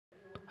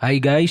Hi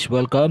guys,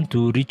 welcome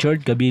to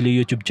Richard Cabile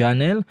YouTube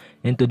channel.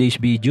 In today's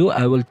video,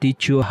 I will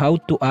teach you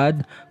how to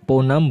add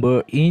phone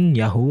number in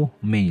Yahoo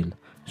Mail.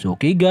 So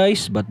okay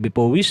guys, but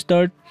before we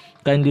start,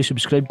 kindly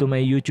subscribe to my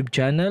YouTube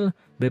channel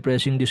by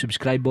pressing the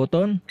subscribe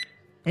button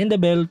and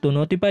the bell to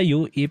notify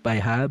you if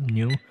I have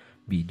new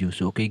videos.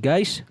 So okay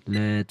guys,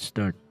 let's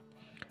start.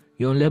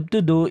 You all have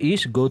to do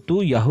is go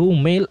to Yahoo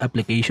Mail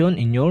application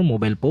in your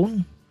mobile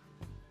phone.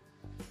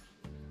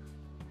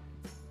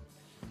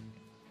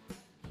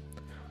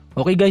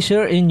 Okay guys,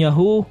 here in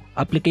Yahoo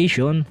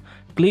application,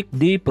 click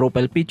the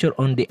profile picture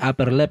on the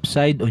upper left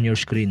side on your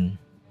screen.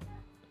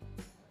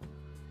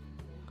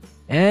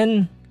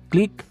 And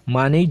click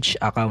manage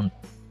account.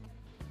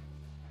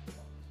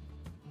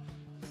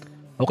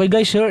 Okay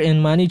guys, here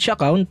in manage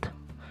account,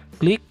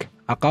 click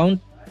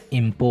account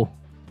info.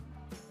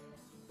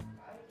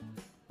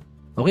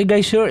 Okay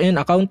guys, here in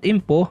account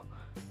info,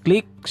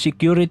 click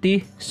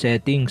security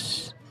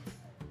settings.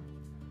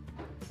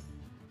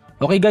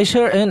 Okay guys,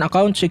 here in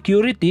account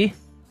security,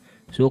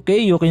 so okay,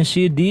 you can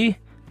see the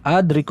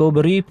add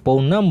recovery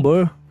phone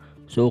number.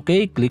 So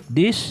okay, click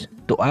this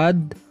to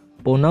add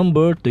phone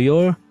number to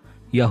your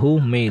Yahoo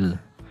Mail.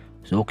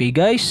 So okay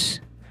guys,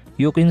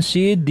 you can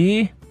see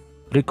the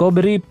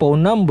recovery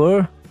phone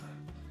number.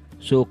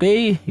 So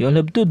okay, you all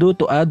have to do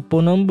to add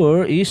phone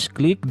number is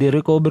click the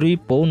recovery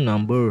phone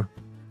number.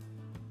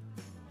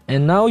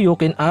 And now you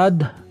can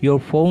add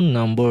your phone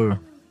number.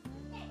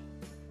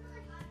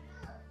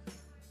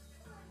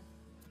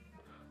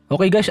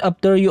 Okay guys,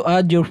 after you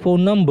add your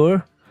phone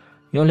number,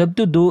 you all have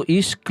to do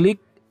is click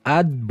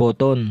add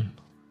button.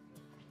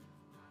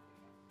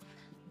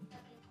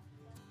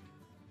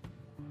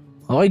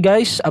 Okay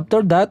guys,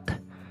 after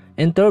that,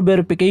 enter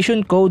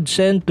verification code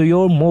sent to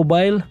your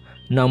mobile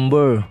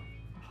number.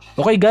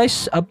 Okay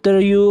guys,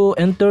 after you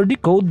enter the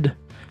code,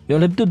 you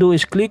all have to do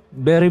is click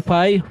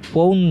verify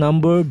phone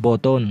number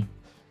button.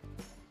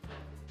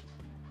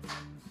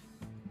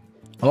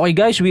 Okay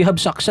guys, we have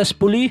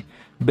successfully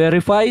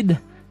verified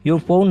your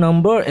phone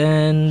number,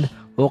 and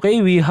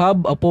okay, we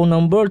have a phone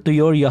number to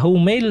your Yahoo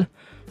Mail.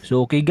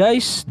 So okay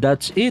guys,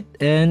 that's it,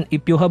 and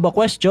if you have a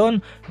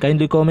question,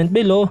 kindly comment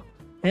below,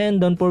 and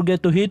don't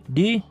forget to hit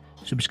the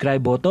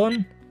subscribe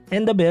button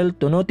and the bell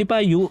to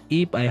notify you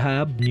if I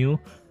have new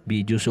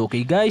videos.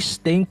 Okay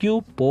guys, thank you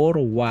for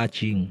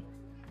watching.